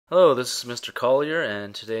Hello, this is Mr. Collier,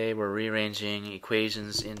 and today we're rearranging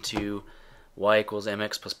equations into y equals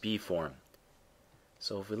mx plus b form.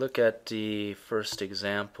 So if we look at the first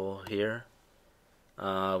example here,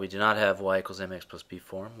 we do not have y equals mx plus b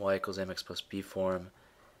form. Y equals mx plus b form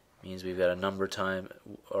means we've got a number time,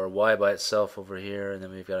 or y by itself over here, and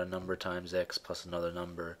then we've got a number times x plus another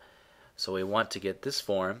number. So we want to get this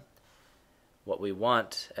form. What we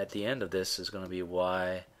want at the end of this is going to be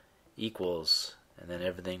y equals, and then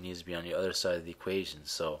everything needs to be on the other side of the equation.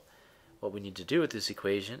 So what we need to do with this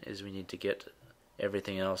equation is we need to get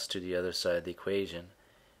everything else to the other side of the equation.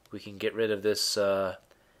 We can get rid of this negative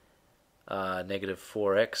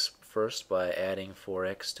 4x first by adding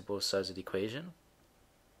 4x to both sides of the equation.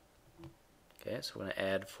 Okay, so we're going to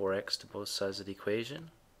add 4x to both sides of the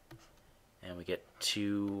equation, and we get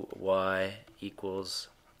 2y equals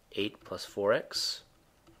 8 plus 4x.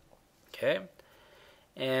 Okay,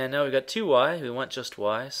 and now we've got 2y. We want just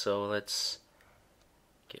y, so let's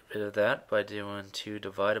get rid of that by doing 2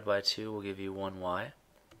 divided by 2 will give you 1y.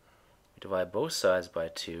 We divide both sides by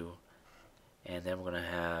 2, and then we're going to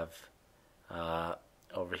have,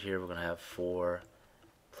 over here we're going to have 4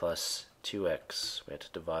 plus 2x. We have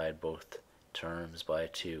to divide both terms by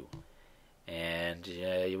 2. And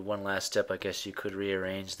one last step, I guess you could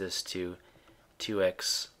rearrange this to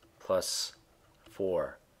 2x plus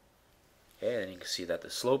 4. Okay, and you can see that the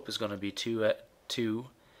slope is going to be 2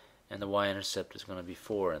 and the y-intercept is going to be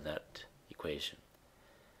 4 in that equation.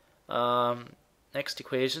 Next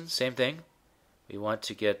equation, same thing. We want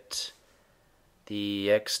to get the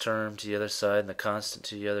x term to the other side and the constant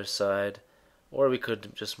to the other side, or we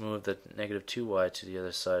could just move the negative 2y to the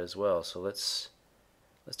other side as well. So let's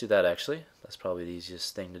do that actually. That's probably the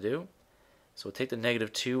easiest thing to do. So we'll take the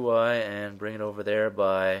negative 2y and bring it over there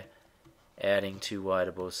by adding 2y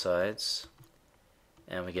to both sides.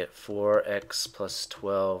 And we get 4x plus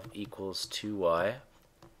 12 equals 2y.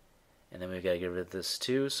 And then we've got to get rid of this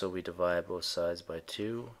 2, so we divide both sides by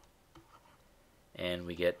 2. And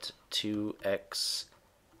we get 2x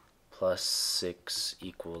plus 6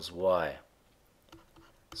 equals y.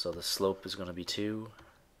 So the slope is going to be 2,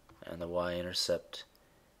 and the y-intercept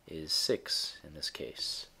is 6 in this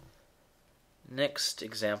case. Next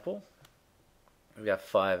example, we've got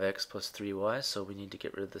 5x plus 3y, so we need to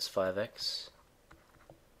get rid of this 5x.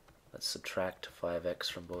 Let's subtract 5x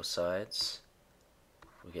from both sides.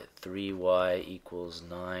 We get 3y equals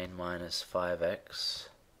 9 minus 5x.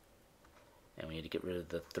 And we need to get rid of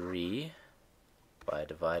the 3 by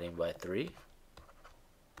dividing by 3.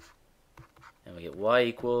 And we get y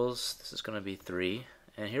equals, this is going to be 3.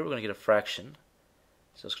 And here we're going to get a fraction.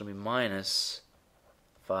 So it's going to be minus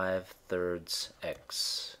 5/3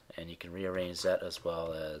 x. And you can rearrange that as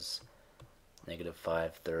well as negative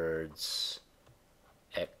 5/3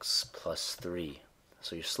 x plus 3.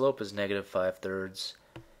 So your slope is negative 5/3.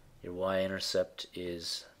 Your y-intercept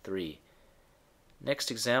is 3.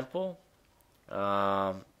 Next example.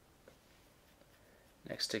 Very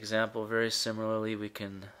similarly, we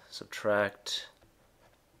can subtract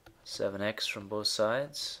 7x from both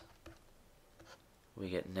sides. We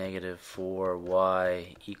get negative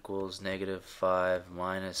 4y equals negative 5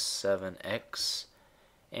 minus 7x.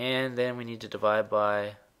 And then we need to divide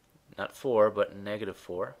by not 4, but negative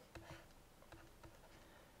 4.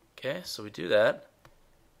 Okay, so we do that.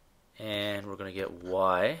 And we're going to get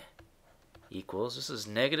y equals, this is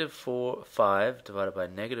negative 5 divided by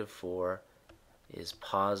negative 4 is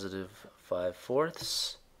positive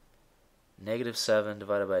 5/4. Negative 7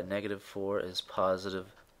 divided by negative 4 is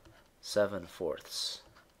positive 7/4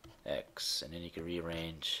 x. And then you can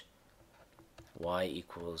rearrange y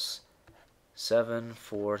equals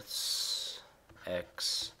 7/4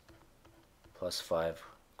 x plus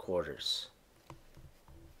 5/4.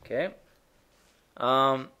 Okay.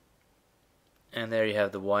 And there you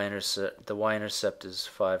have the y-intercept. The y-intercept is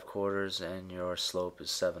 5/4, and your slope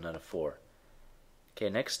is 7/4. Okay,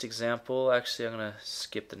 next example. Actually, I'm going to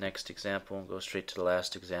skip the next example and go straight to the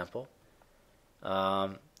last example.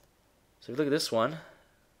 So if you look at this one,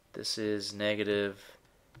 this is negative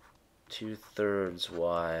 2/3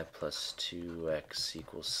 y plus 2x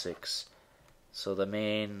equals 6. So the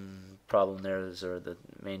main problem there is, or the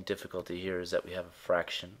main difficulty here is that we have a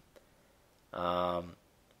fraction.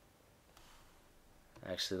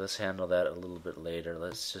 Actually, let's handle that a little bit later.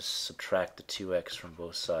 Let's just subtract the 2x from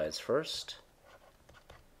both sides first.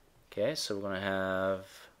 Okay, so we're going to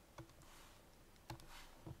have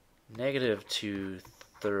negative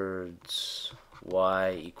 2/3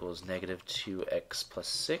 y equals negative 2x plus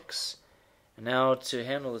 6. And now to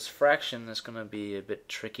handle this fraction, that's going to be a bit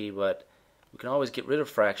tricky, but we can always get rid of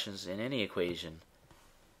fractions in any equation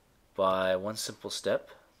by one simple step.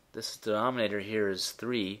 this denominator here is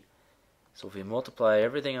 3. So if we multiply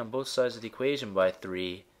everything on both sides of the equation by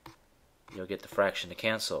 3, you'll get the fraction to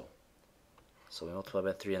cancel. So we multiply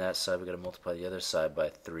by 3 on that side, we've got to multiply the other side by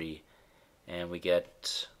 3. And we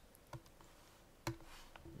get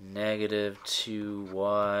negative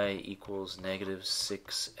 2y equals negative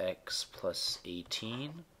 6x plus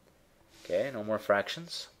 18. Okay, no more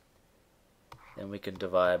fractions. Then we can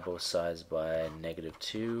divide both sides by negative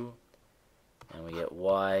 2. And we get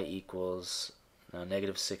y equals, now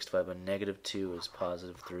negative 6 divided by negative 2 is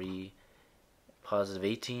positive 3. Positive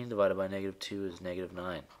 18 divided by negative 2 is negative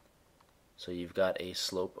 9. So you've got a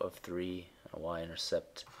slope of 3, a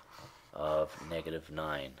y-intercept of negative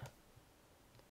 9.